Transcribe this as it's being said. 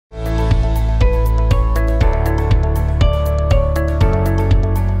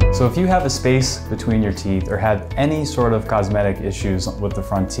So if you have a space between your teeth or have any sort of cosmetic issues with the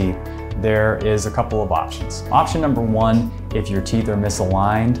front teeth, there is a couple of options. Option number one, if your teeth are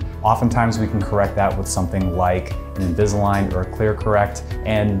misaligned, oftentimes we can correct that with something like an Invisalign or a Clear Correct,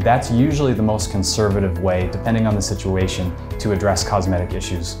 and that's usually the most conservative way, depending on the situation, to address cosmetic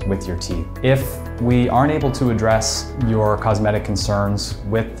issues with your teeth. If we aren't able to address your cosmetic concerns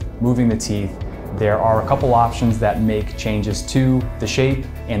with moving the teeth, there are a couple options that make changes to the shape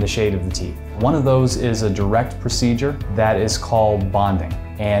and the shade of the teeth. One of those is a direct procedure that is called bonding,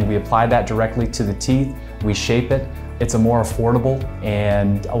 and we apply that directly to the teeth. We shape it. It's a more affordable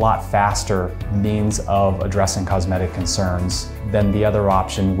and a lot faster means of addressing cosmetic concerns than the other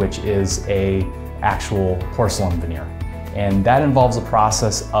option, which is an actual porcelain veneer. And that involves a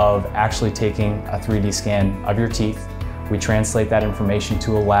process of actually taking a 3D scan of your teeth. We translate that information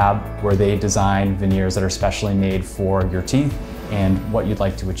to a lab where they design veneers that are specially made for your teeth and what you'd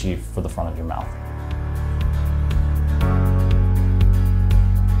like to achieve for the front of your mouth.